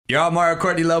Y'all, Mario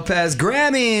Courtney Lopez.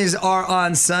 Grammys are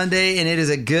on Sunday, and it is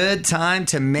a good time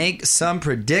to make some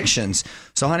predictions.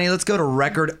 So, honey, let's go to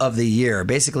Record of the Year,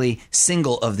 basically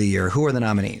Single of the Year. Who are the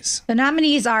nominees? The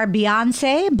nominees are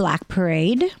Beyonce, Black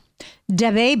Parade,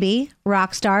 DaBaby,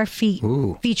 Rockstar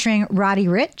featuring Roddy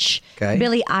Ricch, Okay.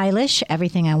 Billie Eilish,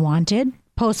 Everything I Wanted,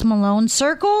 Post Malone,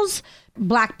 Circles,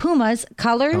 Black Pumas,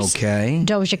 Colors, Okay.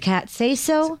 Doja Cat, Say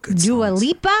So, good Dua songs.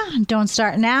 Lipa, Don't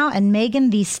Start Now, and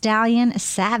Megan Thee Stallion,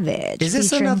 Savage. Is this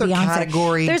featuring another Beyonce.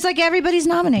 category? There's like everybody's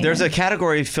nominated. There's a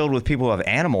category filled with people who have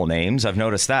animal names. I've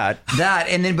noticed that. That,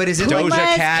 and then, but is it Doja Pumas,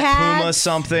 Cat, cats. Puma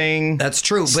something. That's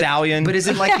true. Stallion. But is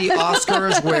it like the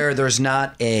Oscars where there's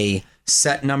not a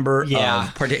set number Yeah.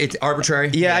 of it's arbitrary?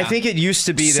 Yeah, I think it used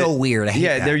to be that. So weird. I hate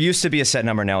that. There used to be a set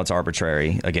number. Now it's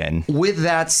arbitrary again. With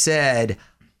that said,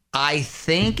 I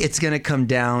think it's going to come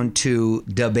down to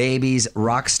DaBaby's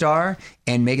Rockstar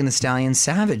and Megan Thee Stallion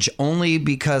Savage, only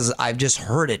because I've just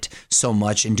heard it so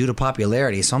much and due to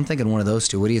popularity. So I'm thinking one of those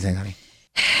two. What do you think, honey?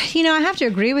 You know, I have to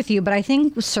agree with you, but I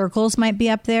think Circles might be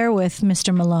up there with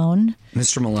Mr. Malone.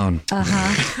 Mr. Malone.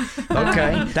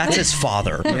 Okay, that's his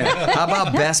father. How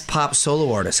about Best Pop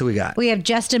Solo Artist? Who we got? We have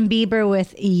Justin Bieber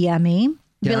with Yummy.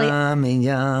 Yummy,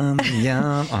 yum,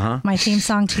 yum. My theme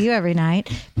song to you every night.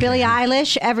 Billie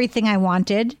Eilish, Everything I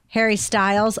Wanted. Harry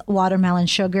Styles, Watermelon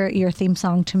Sugar, your theme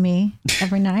song to me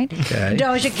every night. Okay.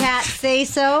 Doja Cat, Say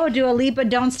So. Dua Lipa,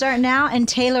 Don't Start Now. And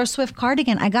Taylor Swift,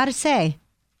 Cardigan. I got to say,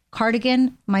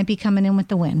 Cardigan might be coming in with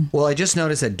the win. Well, I just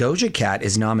noticed that Doja Cat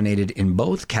is nominated in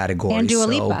both categories. And Dua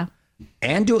Lipa.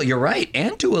 You're right.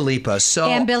 And Dua Lipa. So,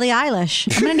 And Billie Eilish.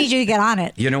 I'm going to need you to get on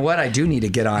it. you know what? I do need to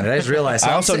get on it. I just realized.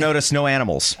 I also noticed no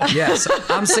animals. Yes.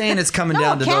 I'm saying it's coming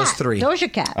down to Cat. those three.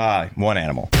 Doja Cat. One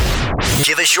animal.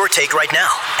 Give us your take right now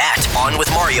at On With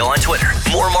Mario on Twitter.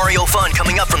 More Mario fun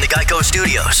coming up from the Geico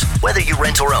Studios. Whether you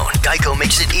rent or own, Geico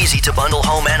makes it easy to bundle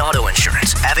home and auto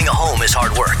insurance. Having a home is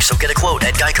hard work, so get a quote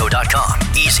at geico.com.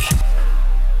 Easy.